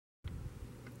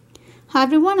Hi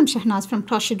everyone, I'm Shahnaz from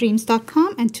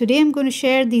CrochetDreams.com, and today I'm going to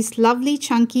share these lovely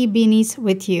chunky beanies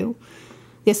with you.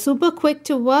 They're super quick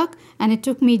to work, and it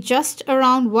took me just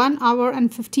around 1 hour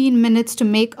and 15 minutes to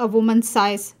make a woman's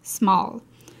size small.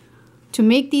 To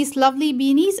make these lovely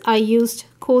beanies, I used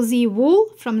cozy wool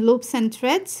from Loops and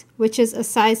Threads, which is a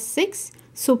size 6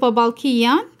 super bulky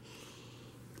yarn.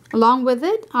 Along with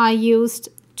it, I used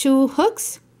 2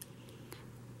 hooks,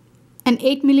 an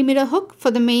 8mm hook for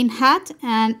the main hat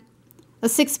and a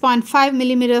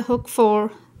 6.5mm hook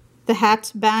for the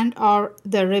hat band or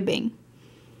the ribbing.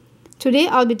 Today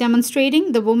I'll be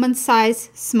demonstrating the woman's size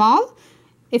small.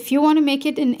 If you want to make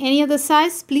it in any other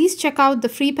size, please check out the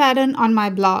free pattern on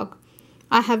my blog.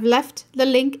 I have left the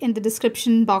link in the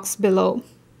description box below.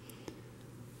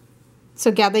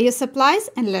 So gather your supplies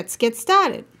and let's get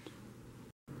started.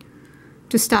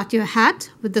 To start your hat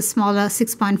with the smaller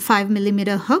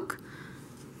 6.5mm hook,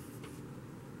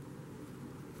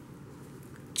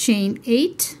 chain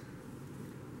 8,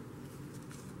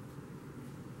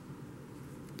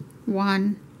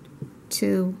 1,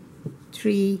 2,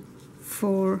 3,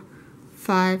 4,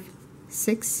 5,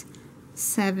 6,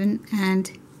 7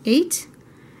 and 8,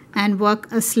 and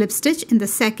work a slip stitch in the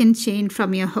second chain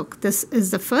from your hook. This is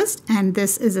the first and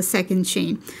this is the second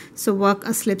chain. So work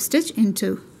a slip stitch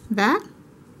into that.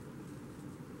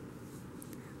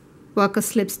 Work a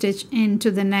slip stitch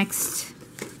into the next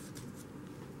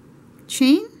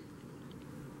chain.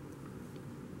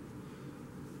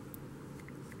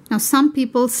 Now some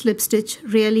people slip stitch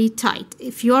really tight.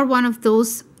 If you're one of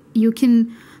those, you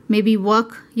can maybe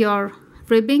work your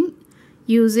ribbing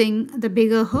using the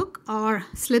bigger hook or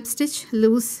slip stitch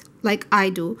loose like I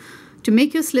do. To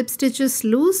make your slip stitches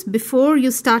loose, before you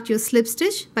start your slip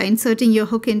stitch, by inserting your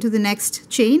hook into the next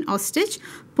chain or stitch,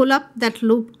 pull up that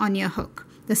loop on your hook.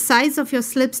 The size of your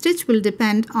slip stitch will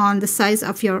depend on the size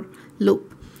of your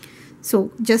loop.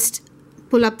 So just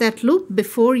pull up that loop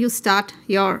before you start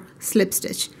your slip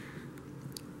stitch.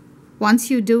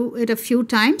 Once you do it a few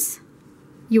times,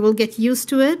 you will get used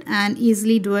to it and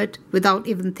easily do it without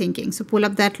even thinking. So pull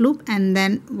up that loop and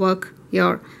then work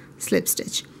your slip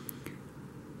stitch.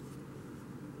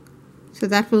 So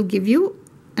that will give you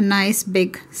a nice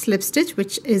big slip stitch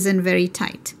which isn't very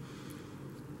tight.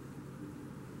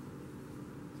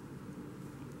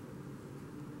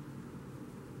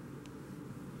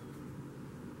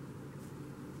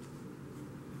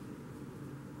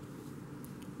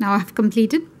 Now I have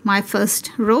completed my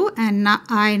first row and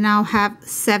I now have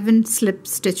 7 slip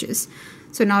stitches.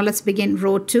 So now let's begin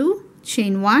row 2,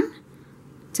 chain 1,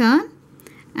 turn,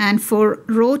 and for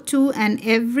row 2 and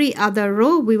every other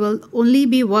row we will only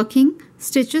be working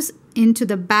stitches into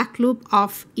the back loop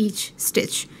of each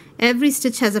stitch. Every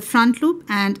stitch has a front loop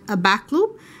and a back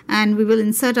loop, and we will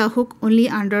insert our hook only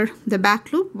under the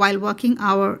back loop while working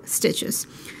our stitches.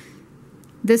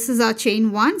 This is our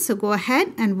chain 1, so go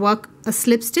ahead and work a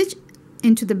slip stitch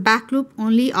into the back loop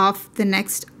only of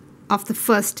the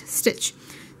first stitch.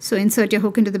 So insert your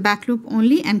hook into the back loop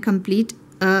only and complete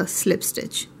a slip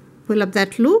stitch. Pull up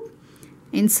that loop,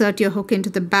 insert your hook into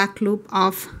the back loop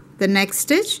of the next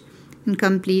stitch and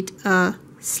complete a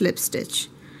slip stitch.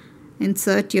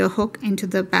 Insert your hook into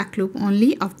the back loop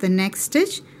only of the next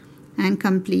stitch and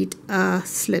complete a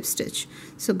slip stitch.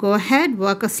 So go ahead,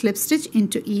 work a slip stitch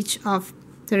into each of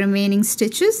the remaining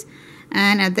stitches,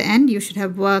 and at the end you should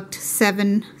have worked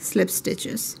 7 slip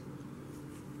stitches.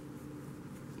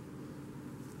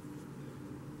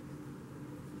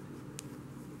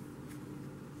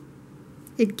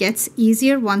 It gets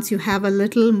easier once you have a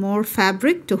little more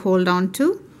fabric to hold on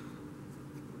to.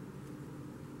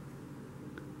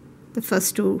 The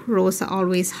first 2 rows are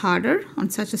always harder on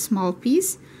such a small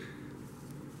piece.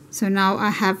 So now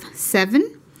I have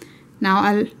 7. Now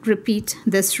I'll repeat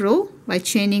this row by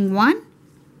chaining 1,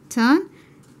 turn,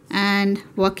 and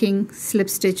working slip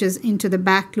stitches into the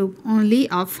back loop only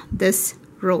of this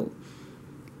row.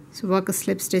 So work a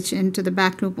slip stitch into the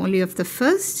back loop only of the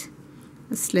first,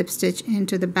 a slip stitch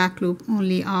into the back loop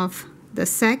only of the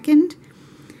second,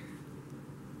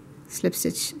 slip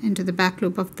stitch into the back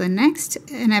loop of the next,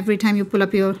 and every time you pull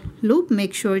up your loop,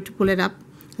 make sure to pull it up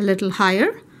a little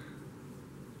higher.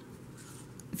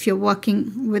 If you're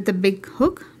working with the big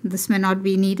hook, this may not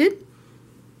be needed.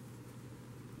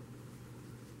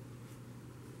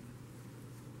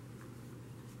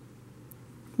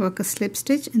 Work a slip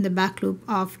stitch in the back loop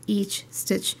of each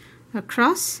stitch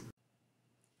across.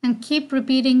 And keep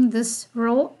repeating this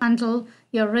row until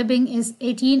your ribbing is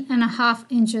 18.5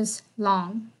 inches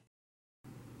long.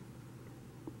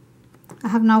 I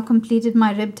have now completed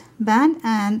my ribbed band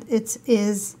and it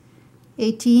is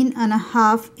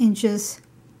 18.5 inches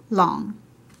long.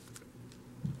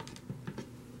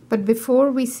 But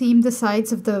before we seam the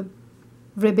sides of the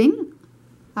ribbing,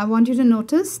 I want you to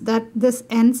notice that this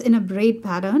ends in a braid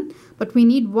pattern, but we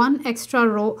need one extra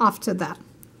row after that.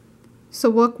 So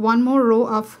work one more row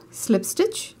of slip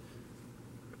stitch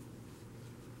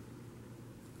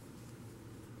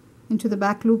into the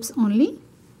back loops only.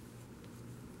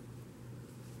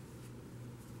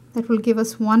 That will give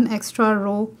us one extra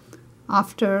row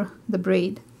after the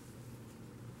braid.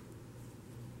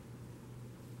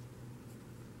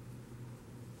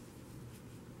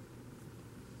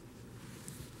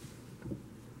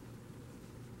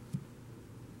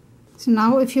 So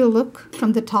now if you look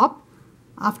from the top,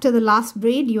 after the last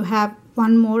braid you have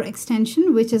one more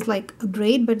extension, which is like a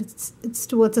braid, but it's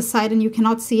towards the side and you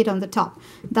cannot see it on the top.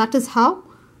 That is how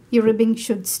your ribbing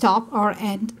should stop or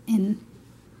end in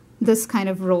this kind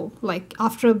of row. Like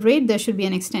after a braid there should be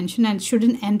an extension and it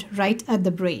shouldn't end right at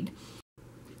the braid.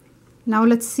 Now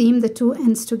let's seam the two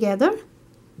ends together,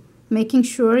 making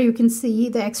sure you can see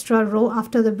the extra row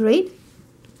after the braid.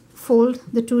 Fold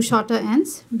the two shorter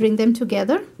ends, bring them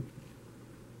together.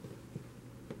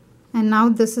 And now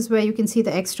this is where you can see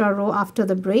the extra row after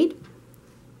the braid.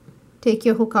 Take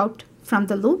your hook out from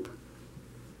the loop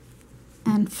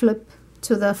and flip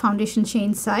to the foundation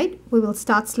chain side. We will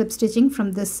start slip stitching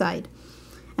from this side.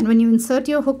 And when you insert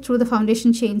your hook through the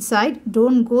foundation chain side,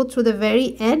 don't go through the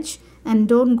very edge and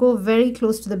don't go very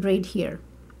close to the braid here.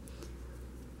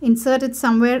 Insert it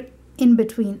somewhere in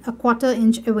between, a 1/4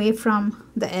 inch away from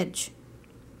the edge.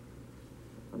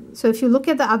 So if you look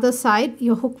at the other side,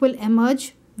 your hook will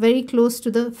emerge very close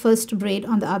to the first braid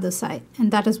on the other side,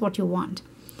 and that is what you want.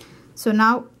 So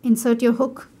now insert your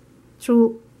hook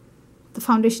through the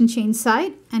foundation chain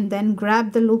side and then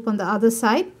grab the loop on the other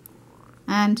side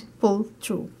and pull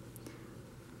through.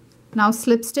 Now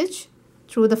slip stitch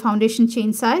through the foundation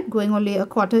chain side, going only a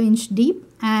 1/4 inch deep,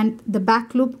 and the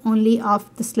back loop only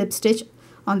of the slip stitch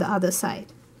on the other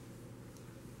side.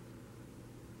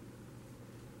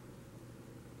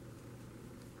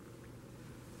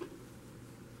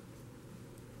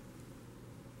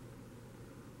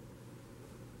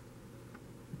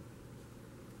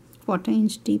 Quarter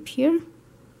inch deep here,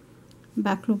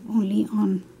 back loop only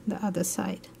on the other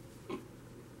side.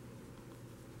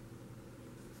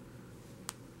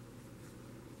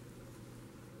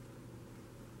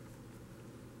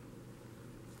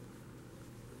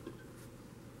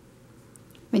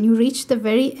 When you reach the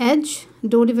very edge,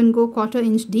 don't even go 1/4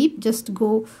 inch deep, just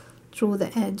go through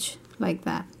the edge like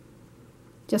that.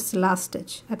 Just the last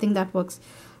stitch. I think that works.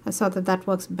 I saw that that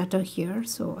works better here,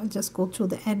 so I'll just go through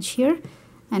the edge here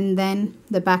and then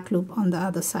the back loop on the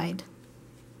other side.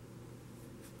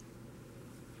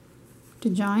 To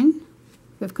join,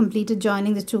 we've completed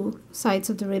joining the two sides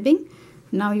of the ribbing.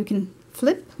 Now you can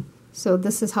flip. So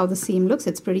this is how the seam looks.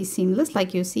 It's pretty seamless,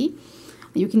 like you see.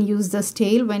 You can use this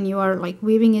tail when you are like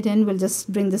weaving it in. We'll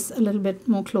just bring this a little bit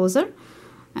more closer,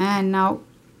 and now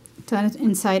turn it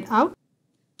inside out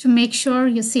to make sure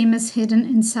your seam is hidden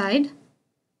inside.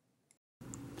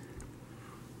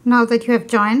 Now that you have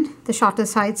joined the shorter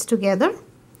sides together,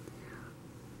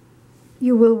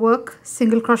 you will work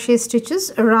single crochet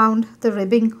stitches around the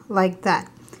ribbing like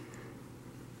that.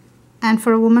 And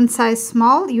for a woman size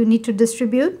small, you need to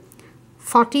distribute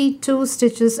 42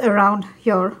 stitches around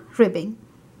your ribbing.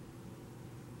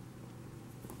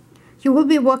 You will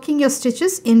be working your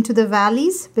stitches into the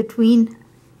valleys between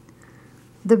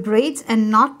the braids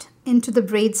and not into the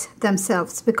braids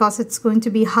themselves, because it's going to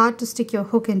be hard to stick your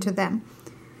hook into them.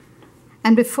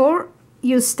 And before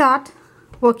you start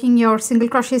working your single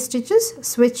crochet stitches,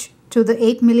 switch to the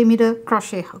 8mm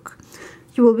crochet hook.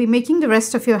 You will be making the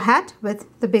rest of your hat with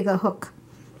the bigger hook.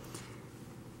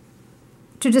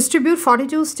 To distribute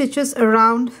 42 stitches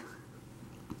around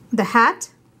the hat,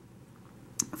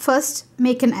 first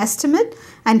make an estimate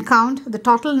and count the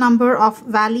total number of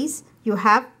valleys you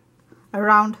have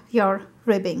around your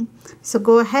ribbing. So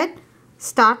go ahead,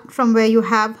 start from where you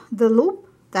have the loop.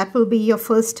 That will be your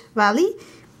first valley,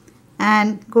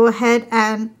 and go ahead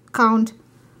and count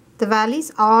the valleys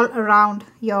all around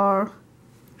your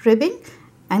ribbing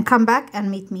and come back and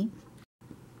meet me.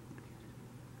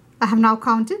 I have now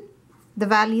counted the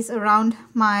valleys around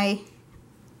my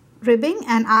ribbing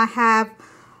and I have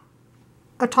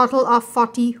a total of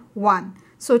 41.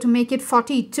 So to make it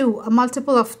 42, a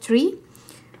multiple of 3,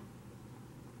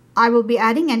 I will be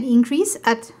adding an increase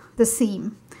at the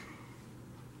seam.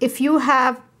 If you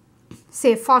have,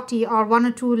 say, 40 or 1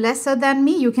 or 2 lesser than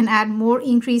me, you can add more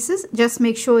increases. Just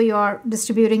make sure you're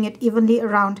distributing it evenly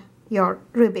around your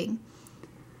ribbing.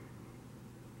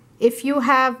 If you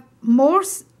have more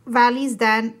valleys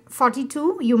than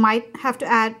 42, you might have to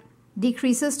add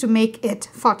decreases to make it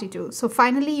 42. So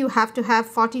finally you have to have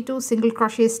 42 single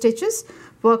crochet stitches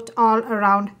worked all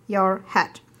around your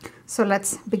hat. So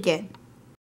let's begin.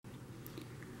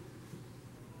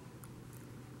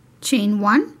 Chain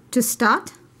 1 to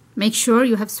start. Make sure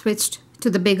you have switched to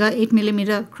the bigger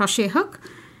 8mm crochet hook.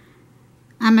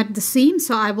 I'm at the seam,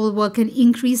 so I will work an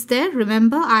increase there.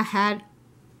 Remember, I had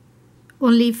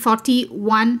only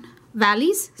 41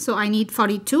 valleys, so I need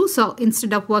 42. So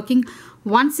instead of working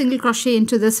one single crochet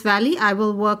into this valley, I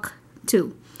will work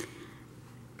 2.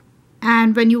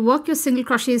 And when you work your single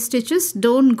crochet stitches,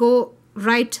 don't go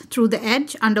right through the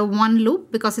edge under one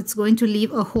loop because it's going to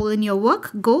leave a hole in your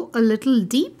work. Go a little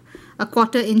deep, a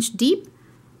 1/4 inch deep,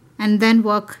 and then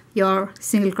work your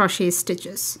single crochet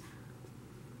stitches.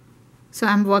 So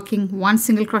I'm working one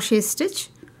single crochet stitch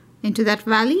into that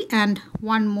valley and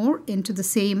one more into the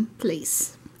same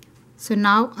place. So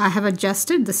now I have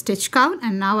adjusted the stitch count,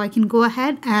 and now I can go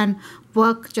ahead and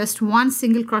work just one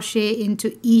single crochet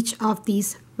into each of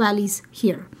these valleys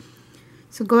here.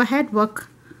 So go ahead, work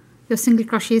your single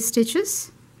crochet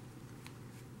stitches.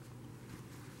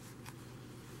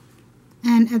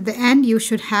 And at the end you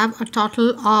should have a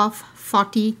total of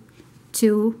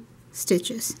 42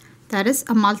 stitches. That is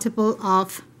a multiple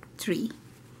of 3.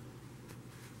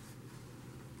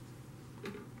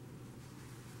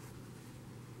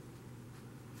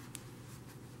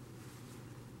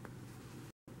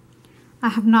 I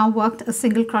have now worked a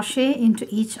single crochet into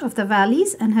each of the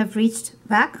valleys and have reached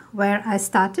back where I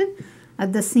started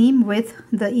at the seam with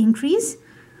the increase.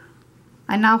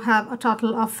 I now have a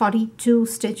total of 42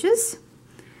 stitches,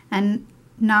 and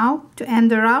now to end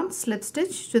the round, slip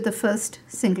stitch to the first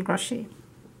single crochet.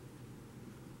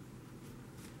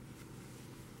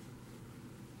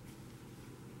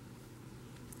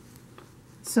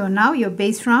 So now your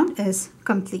base round is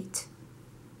complete.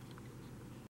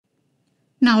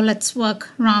 Now let's work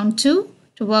round 2.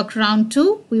 To work round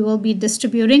 2, we will be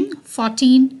distributing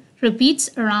 14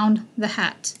 repeats around the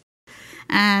hat.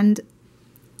 And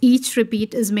each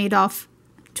repeat is made of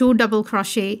 2 double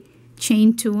crochet,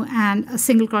 chain 2, and a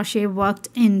single crochet worked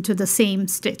into the same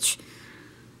stitch.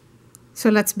 So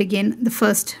let's begin the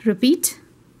first repeat.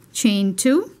 Chain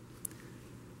 2.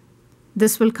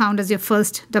 This will count as your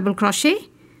first double crochet.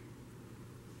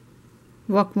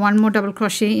 Work one more double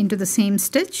crochet into the same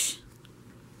stitch.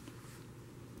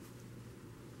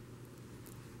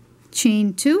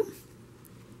 Chain 2,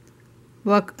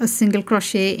 work a single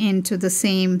crochet into the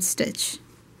same stitch.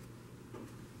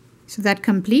 So that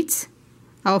completes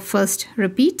our first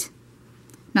repeat.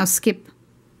 Now skip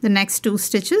the next 2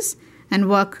 stitches and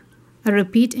work a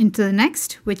repeat into the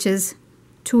next, which is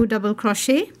 2 double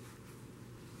crochet,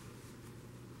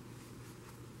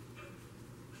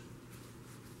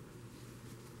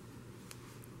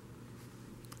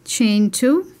 chain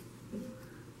 2,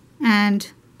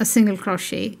 and a single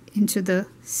crochet into the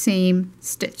same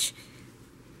stitch.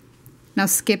 Now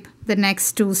skip the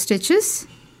next 2 stitches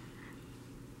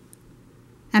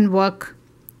and work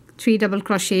 2 double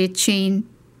crochet, chain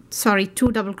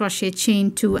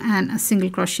 2, and a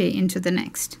single crochet into the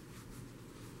next.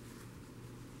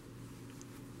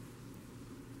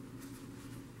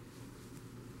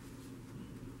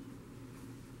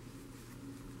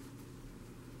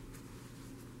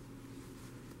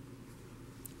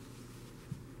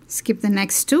 Skip the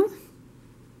next 2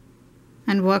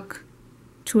 and work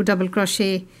 2 double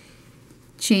crochet,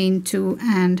 chain 2,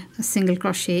 and a single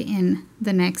crochet in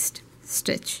the next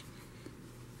stitch.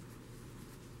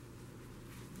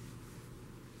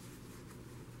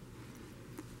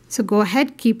 So go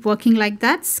ahead, keep working like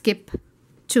that. Skip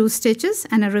 2 stitches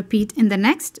and a repeat in the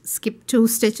next, skip 2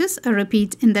 stitches, a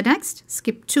repeat in the next,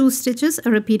 skip 2 stitches, a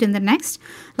repeat in the next,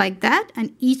 like that.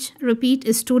 And each repeat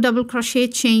is 2 double crochet,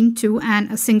 chain 2,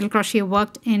 and a single crochet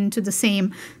worked into the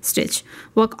same stitch.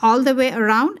 Work all the way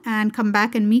around and come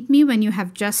back and meet me when you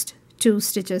have just 2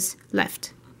 stitches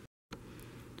left.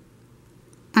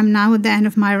 I'm now at the end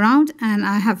of my round and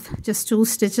I have just 2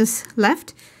 stitches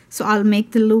left. So I'll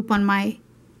make the loop on my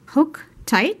hook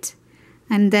tight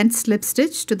and then slip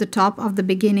stitch to the top of the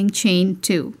beginning chain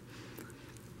 2.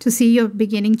 To see your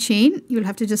beginning chain, you'll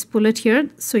have to just pull it here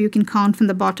so you can count from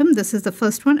the bottom. This is the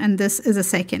first one and this is the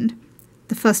second.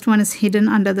 The first one is hidden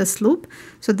under this loop.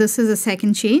 So this is the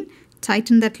second chain.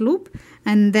 Tighten that loop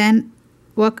and then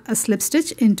work a slip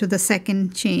stitch into the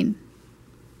second chain.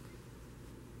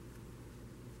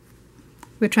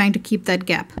 We're trying to keep that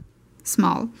gap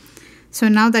small. So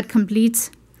now that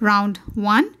completes round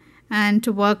 1. And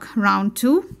to work round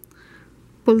 2,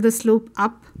 pull this loop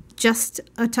up just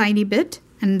a tiny bit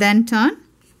and then turn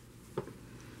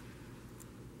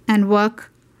and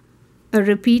work a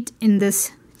repeat in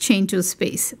this chain 2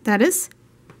 space. That is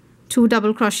 2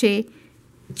 double crochet,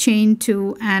 chain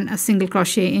 2 and a single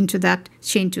crochet into that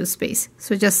chain 2 space.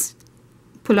 So just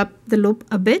pull up the loop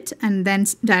a bit and then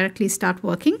directly start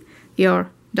working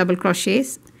your double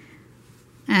crochets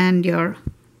and your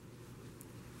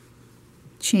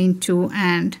chain 2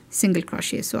 and single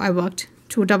crochet. So I worked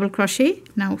 2 double crochet,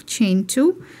 now chain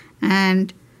 2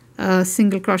 and a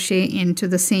single crochet into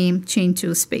the same chain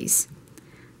 2 space.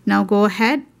 Now go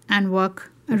ahead and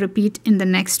work a repeat in the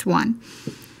next one.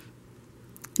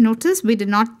 Notice we did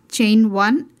not chain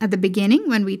 1 at the beginning.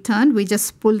 When we turned, we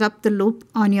just pulled up the loop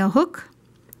on your hook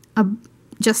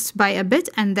just by a bit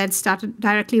and then started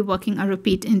directly working a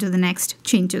repeat into the next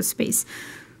chain 2 space.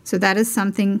 So that is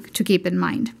something to keep in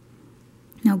mind.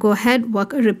 Now go ahead,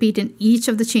 work a repeat in each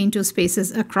of the chain 2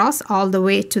 spaces across all the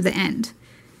way to the end.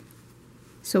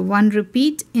 So 1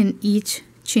 repeat in each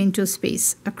chain 2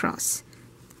 space across.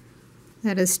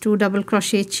 That is 2 double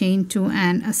crochet, chain 2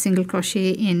 and a single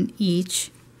crochet in each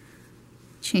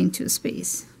chain 2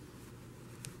 space.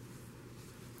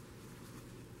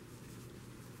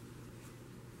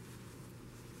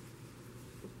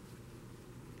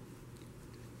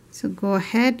 So go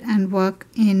ahead and work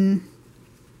in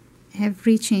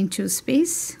every chain 2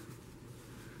 space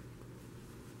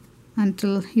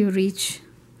until you reach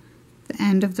the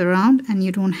end of the round and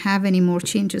you don't have any more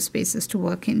chain 2 spaces to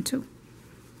work into.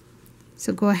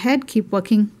 So go ahead, keep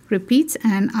working repeats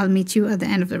and I'll meet you at the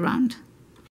end of the round.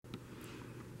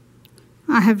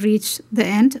 I have reached the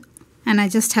end and I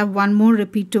just have one more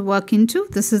repeat to work into.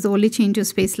 This is the only chain 2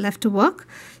 space left to work.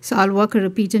 So I'll work a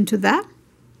repeat into that.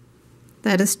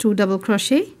 That is 2 double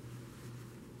crochet,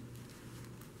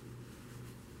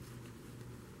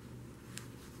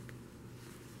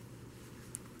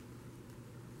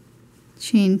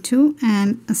 chain 2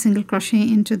 and a single crochet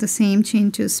into the same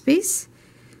chain 2 space.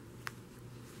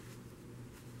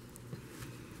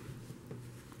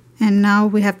 And now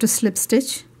we have to slip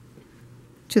stitch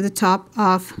to the top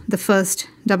of the first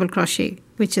double crochet,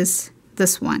 which is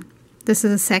this one. This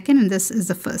is the second and this is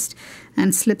the first,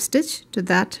 and slip stitch to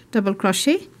that double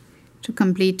crochet to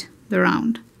complete the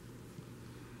round.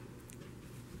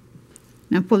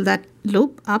 Now pull that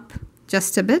loop up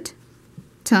just a bit,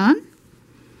 turn,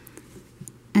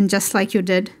 and just like you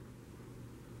did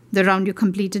the round you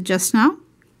completed just now,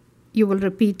 you will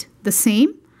repeat the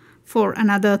same for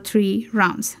another 3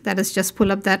 rounds. That is, just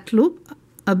pull up that loop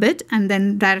a bit and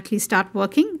then directly start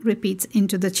working repeats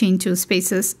into the chain 2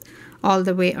 spaces all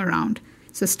the way around.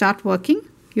 So start working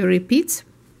your repeats.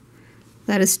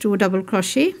 That is 2 double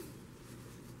crochet,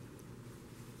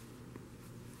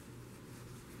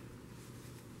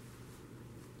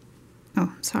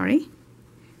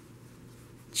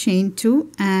 chain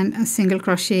 2 and a single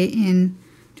crochet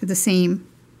into the same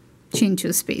chain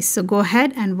 2 space. So go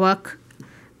ahead and work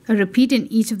a repeat in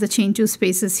each of the chain 2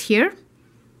 spaces here.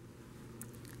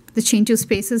 The chain 2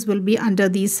 spaces will be under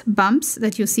these bumps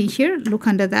that you see here. Look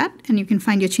under that and you can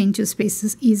find your chain 2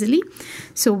 spaces easily.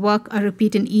 So work a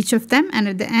repeat in each of them and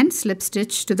at the end slip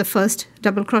stitch to the first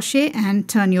double crochet and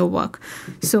turn your work.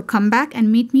 So come back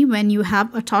and meet me when you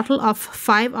have a total of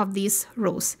 5 of these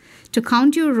rows. To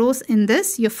count your rows in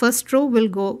this, your first row will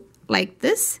go like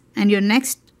this and your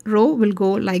next row will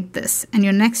go like this and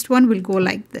your next one will go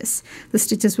like this. The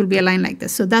stitches will be aligned like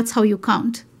this. So that's how you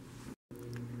count.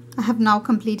 I have now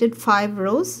completed 5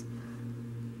 rows.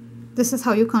 This is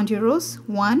how you count your rows.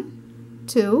 1,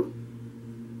 2,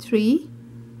 3,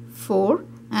 4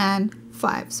 and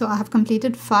 5. So I have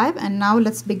completed 5 and now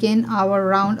let's begin our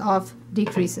round of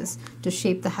decreases to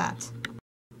shape the hat.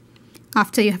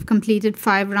 After you have completed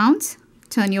 5 rounds,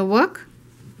 turn your work.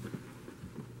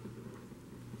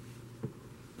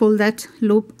 Pull that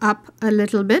loop up a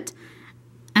little bit.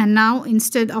 And now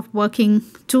instead of working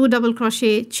 2 double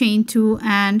crochet, chain 2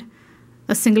 and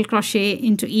a single crochet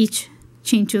into each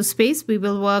chain 2 space, we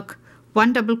will work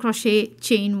 1 double crochet,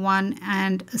 chain 1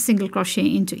 and a single crochet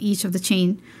into each of the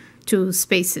chain 2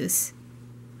 spaces.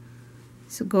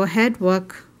 So go ahead,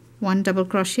 work 1 double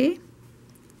crochet,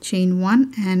 chain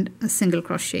 1 and a single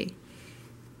crochet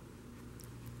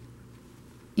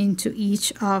into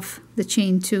each of the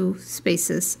chain 2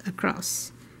 spaces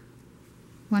across.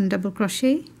 1 double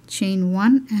crochet, chain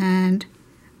 1 and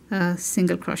a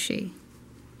single crochet.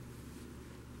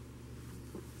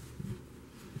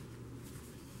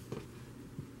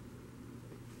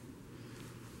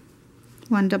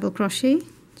 One double crochet,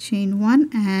 chain 1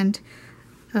 and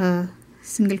a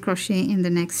single crochet in the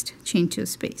next chain 2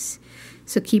 space.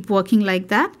 So keep working like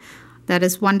that. That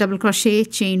is 1 double crochet,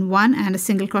 chain 1 and a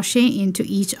single crochet into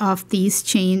each of these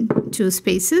chain 2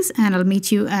 spaces, and I'll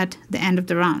meet you at the end of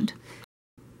the round.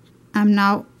 I'm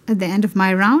now at the end of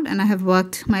my round, and I have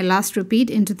worked my last repeat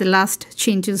into the last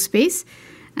chain 2 space,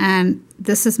 and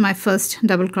this is my first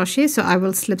double crochet, so I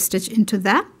will slip stitch into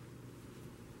that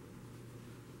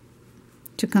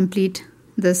to complete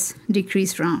this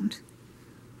decrease round.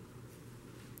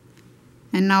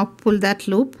 And now pull that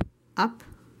loop up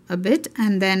a bit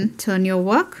and then turn your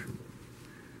work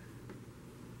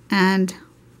and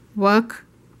work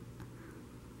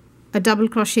a double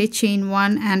crochet, chain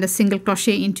 1 and a single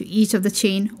crochet into each of the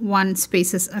chain 1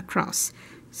 spaces across.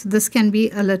 So this can be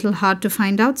a little hard to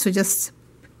find out, so just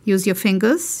use your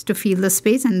fingers to feel the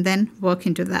space and then work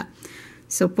into that.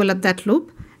 So pull up that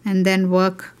loop and then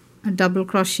work a double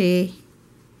crochet,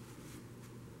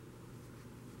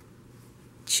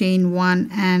 chain 1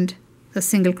 and a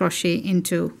single crochet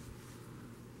into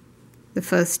the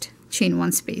first chain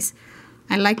 1 space.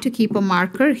 I like to keep a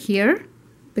marker here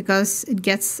because it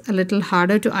gets a little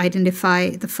harder to identify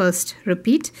the first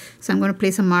repeat. So I'm going to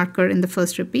place a marker in the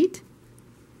first repeat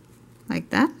like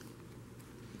that.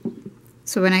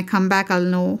 So when I come back, I'll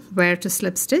know where to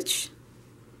slip stitch.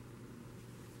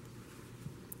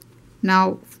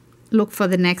 Now look for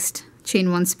the next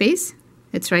chain 1 space.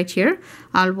 It's right here.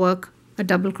 I'll work a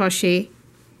double crochet,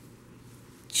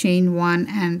 chain 1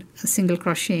 and a single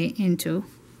crochet into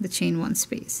the chain 1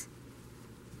 space.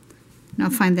 Now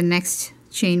find the next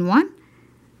chain 1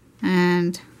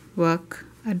 and work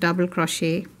a double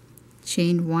crochet,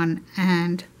 chain 1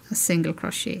 and a single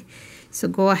crochet. So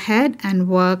go ahead and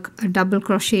work a double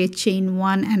crochet, chain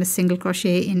 1 and a single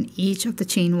crochet in each of the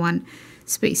chain 1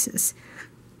 spaces.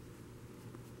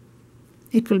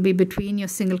 It will be between your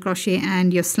single crochet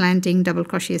and your slanting double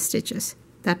crochet stitches.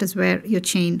 That is where your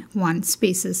chain 1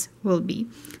 spaces will be.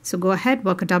 So go ahead,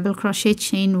 work a double crochet,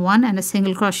 chain 1 and a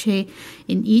single crochet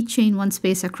in each chain 1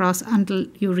 space across until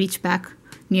you reach back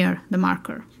near the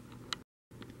marker.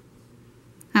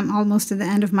 I'm almost at the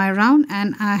end of my round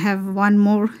and I have one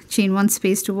more chain 1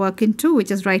 space to work into,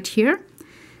 which is right here.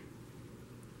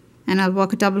 And I'll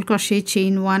work a double crochet,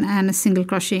 chain 1 and a single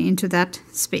crochet into that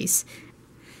space.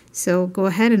 So go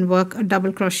ahead and work a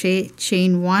double crochet,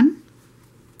 chain 1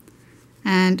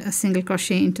 and a single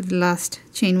crochet into the last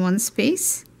chain 1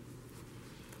 space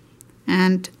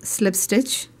and slip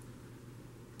stitch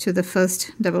to the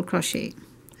first double crochet.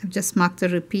 I've just marked the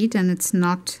repeat and it's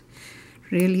not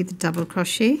really the double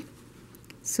crochet.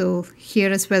 So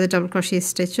here is where the double crochet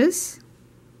stitch is.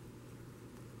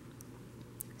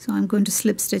 So I'm going to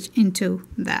slip stitch into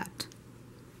that.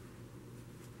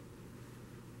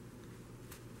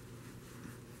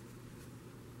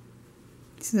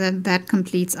 So that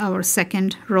completes our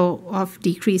second row of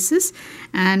decreases,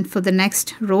 and for the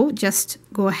next row just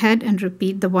go ahead and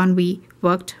repeat the one we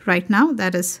worked right now.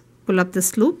 That is, pull up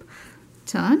this loop,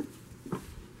 turn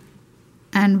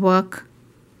and work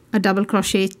a double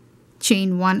crochet,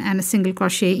 chain 1 and a single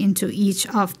crochet into each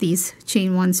of these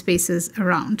chain 1 spaces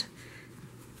around,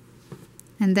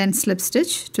 and then slip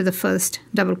stitch to the first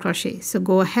double crochet. So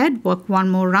go ahead, work one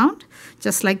more round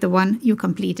just like the one you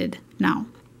completed now.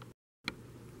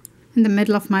 In the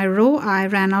middle of my row, I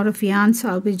ran out of yarn, so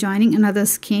I'll be joining another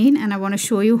skein, and I want to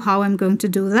show you how I'm going to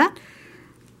do that.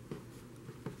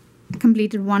 I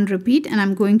completed one repeat and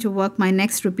I'm going to work my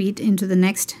next repeat into the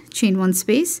next chain 1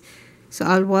 space. So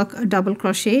I'll work a double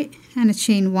crochet and a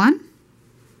chain 1,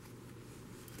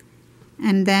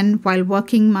 and then while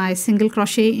working my single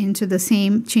crochet into the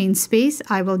same chain space,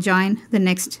 I will join the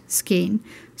next skein.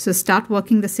 So start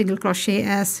working the single crochet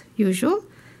as usual.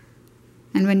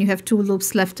 And when you have 2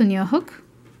 loops left on your hook,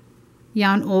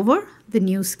 yarn over the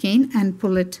new skein and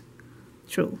pull it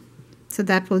through. So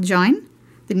that will join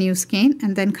the new skein,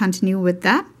 and then continue with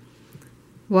that.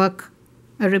 Work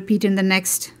a repeat in the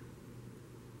next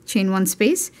chain 1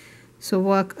 space. So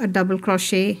work a double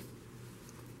crochet,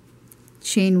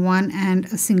 chain 1 and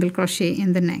a single crochet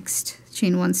in the next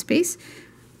chain 1 space.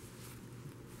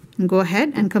 And go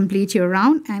ahead and complete your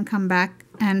round and come back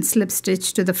and slip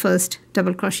stitch to the first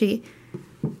double crochet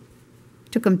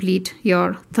to complete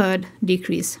your third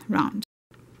decrease round.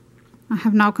 I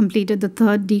have now completed the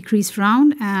third decrease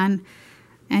round and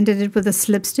ended it with a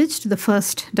slip stitch to the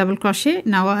first double crochet.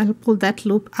 Now I'll pull that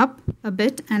loop up a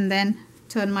bit and then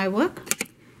turn my work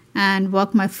and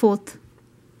work my fourth.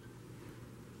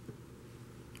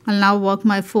 I'll now work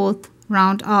my fourth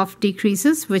round of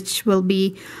decreases, which will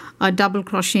be a double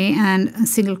crochet and a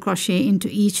single crochet into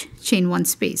each chain 1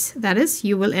 space. That is,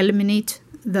 you will eliminate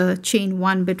the chain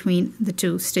 1 between the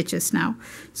 2 stitches now.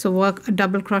 So work a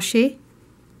double crochet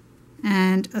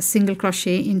and a single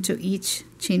crochet into each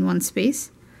chain 1 space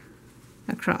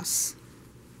across.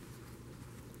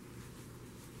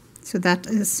 So that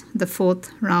is the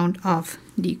fourth round of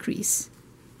decrease.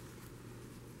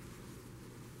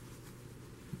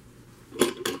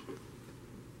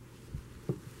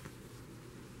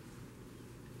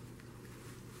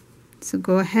 So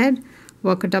go ahead,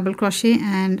 work a double crochet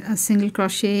and a single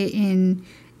crochet in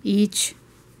each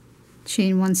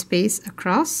chain 1 space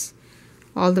across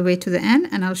all the way to the end,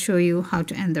 and I'll show you how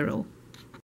to end the row.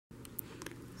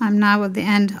 I'm now at the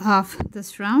end of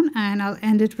this round, and I'll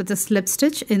end it with a slip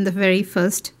stitch in the very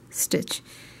first stitch.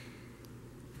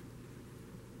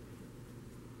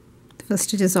 The first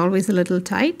stitch is always a little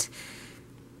tight,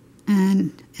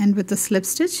 and end with the slip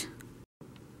stitch.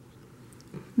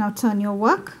 Now turn your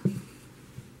work,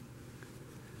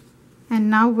 and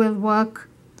now we'll work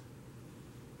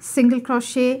single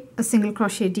crochet, a single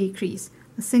crochet decrease,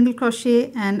 a single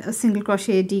crochet and a single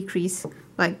crochet decrease,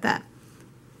 like that.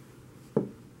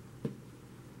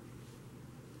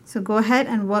 So go ahead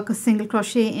and work a single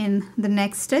crochet in the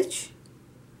next stitch,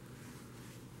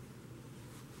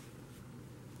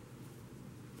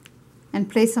 and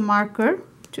place a marker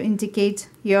to indicate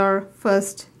your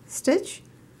first stitch.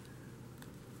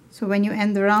 So when you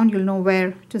end the round, you'll know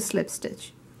where to slip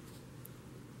stitch.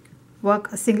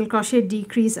 Work a single crochet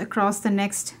decrease across the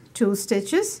next 2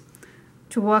 stitches.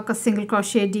 To work a single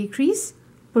crochet decrease,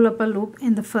 pull up a loop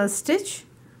in the first stitch,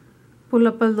 pull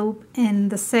up a loop in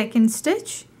the second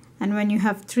stitch, and when you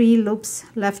have 3 loops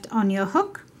left on your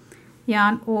hook,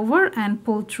 yarn over and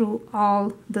pull through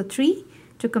all the 3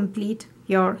 to complete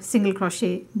your single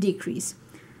crochet decrease.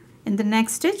 In the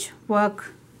next stitch,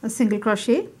 work a single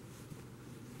crochet.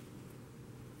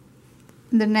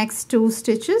 In the next 2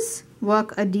 stitches,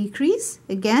 work a decrease.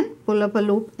 Again, pull up a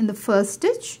loop in the first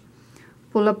stitch,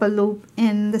 pull up a loop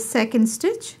in the second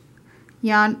stitch,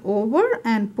 yarn over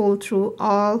and pull through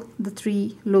all the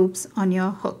 3 loops on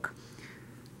your hook.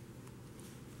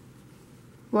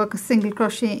 Work a single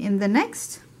crochet in the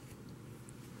next,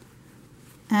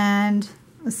 and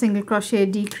a single crochet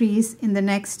decrease in the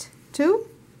next 2.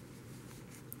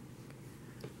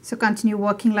 So continue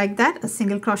working like that, a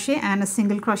single crochet and a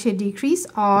single crochet decrease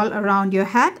all around your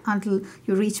hat until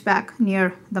you reach back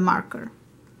near the marker.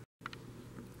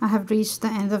 I have reached the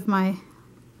end of my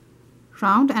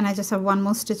round, and I just have 1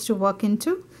 more stitch to work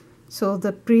into. So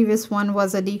the previous one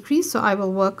was a decrease, so I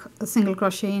will work a single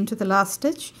crochet into the last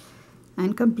stitch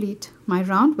and complete my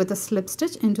round with a slip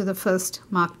stitch into the first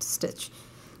marked stitch.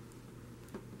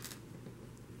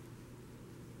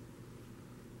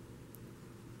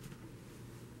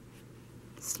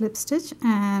 Slip stitch,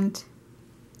 and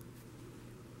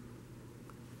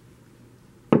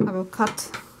I will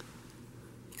cut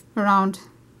around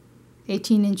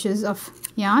 18 inches of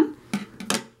yarn,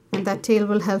 and that tail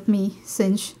will help me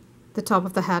cinch the top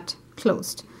of the hat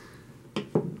closed.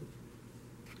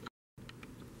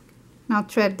 Now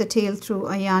thread the tail through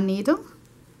a yarn needle,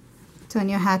 turn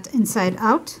your hat inside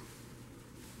out,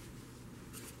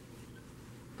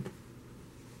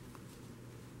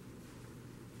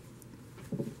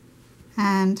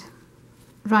 and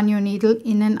run your needle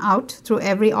in and out through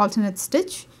every alternate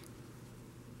stitch.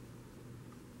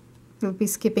 You'll be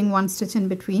skipping 1 stitch in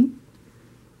between,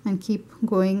 and keep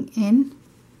going in,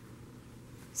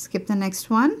 skip the next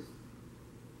one,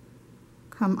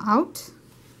 come out,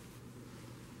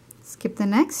 skip the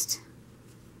next,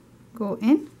 go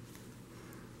in,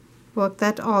 work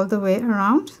that all the way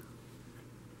around.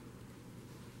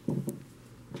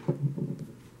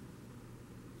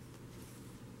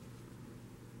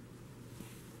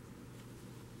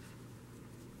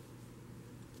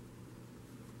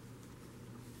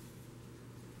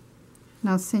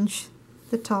 Now cinch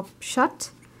the top shut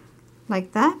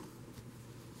like that.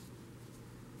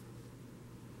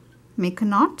 Make a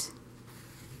knot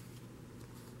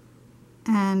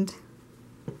and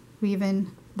weave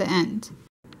in the end.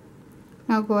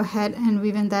 Now go ahead and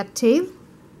weave in that tail.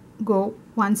 Go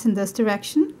once in this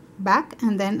direction, back,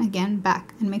 and then again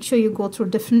back, and make sure you go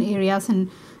through different areas and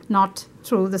not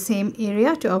through the same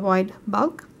area to avoid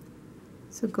bulk.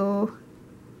 So go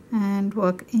and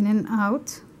work in and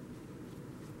out,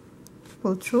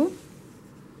 pull through.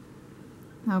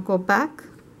 Now go back,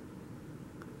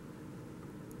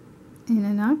 in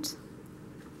and out,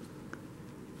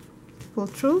 pull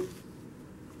through.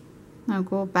 Now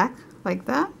go back like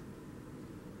that,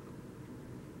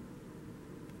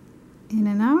 in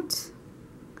and out,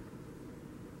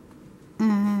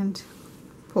 and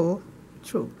pull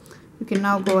through. You can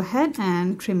now go ahead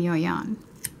and trim your yarn.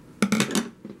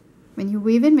 When you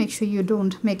weave in, make sure you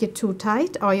don't make it too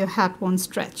tight or your hat won't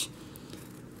stretch.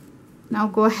 Now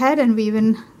go ahead and weave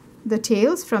in the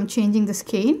tails from changing the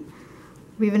skein.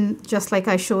 Weave in just like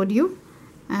I showed you.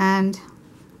 And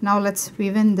now let's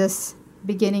weave in this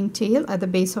beginning tail at the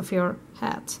base of your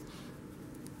hat.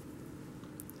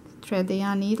 Thread the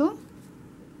yarn needle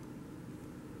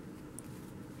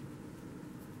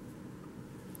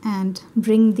and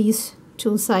bring these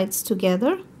two sides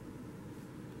together.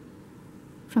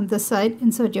 From this side,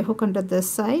 insert your hook under this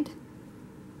side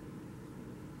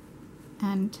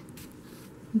and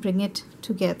bring it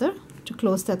together to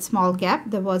close that small gap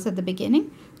there was at the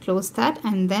beginning. Close that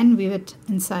and then weave it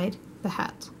inside the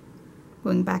hat,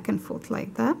 going back and forth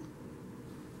like that.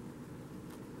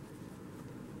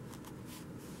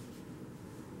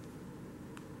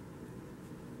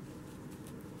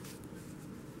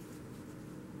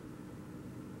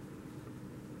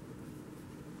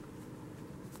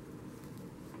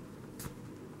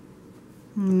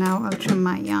 Now I'll trim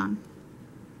my yarn.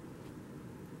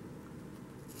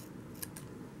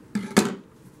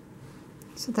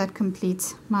 So that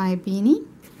completes my beanie.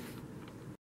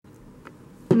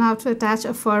 Now to attach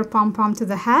a fur pom-pom to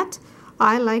the hat,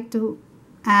 I like to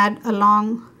add a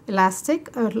long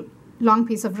elastic, a long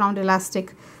piece of round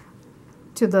elastic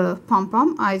to the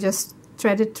pom-pom. I just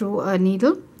thread it through a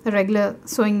needle, a regular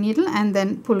sewing needle, and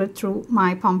then pull it through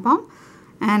my pom-pom.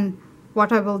 And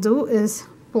what I will do is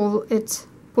pull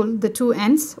the two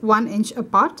ends 1 inch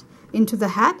apart into the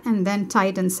hat and then tie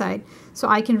it inside, so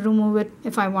I can remove it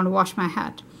if I want to wash my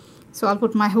hat. So I'll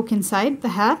put my hook inside the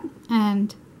hat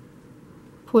and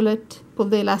pull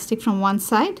the elastic from one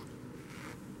side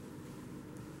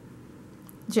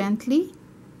gently,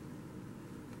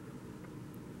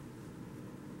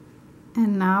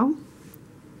 and now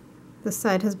this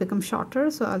side has become shorter,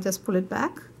 so I'll just pull it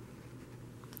back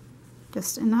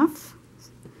just enough,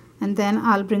 and then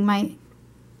I'll bring my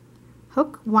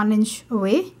hook 1 inch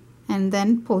away and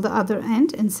then pull the other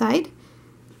end inside.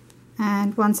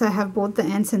 And once I have both the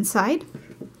ends inside,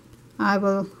 I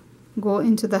will go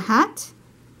into the hat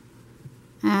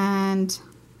and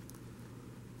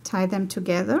tie them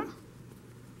together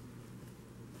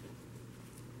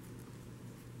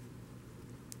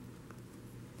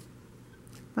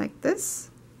like this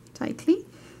tightly,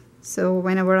 so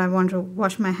whenever I want to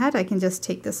wash my hat I can just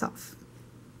take this off.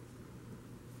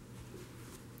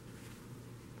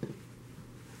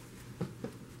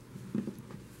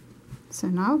 So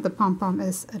now the pom-pom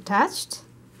is attached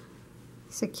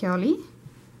securely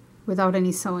without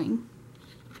any sewing.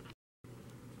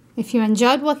 If you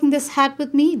enjoyed working this hat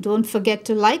with me, don't forget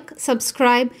to like,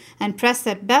 subscribe, and press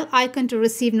that bell icon to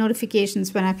receive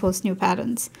notifications when I post new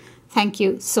patterns. Thank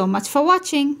you so much for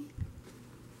watching.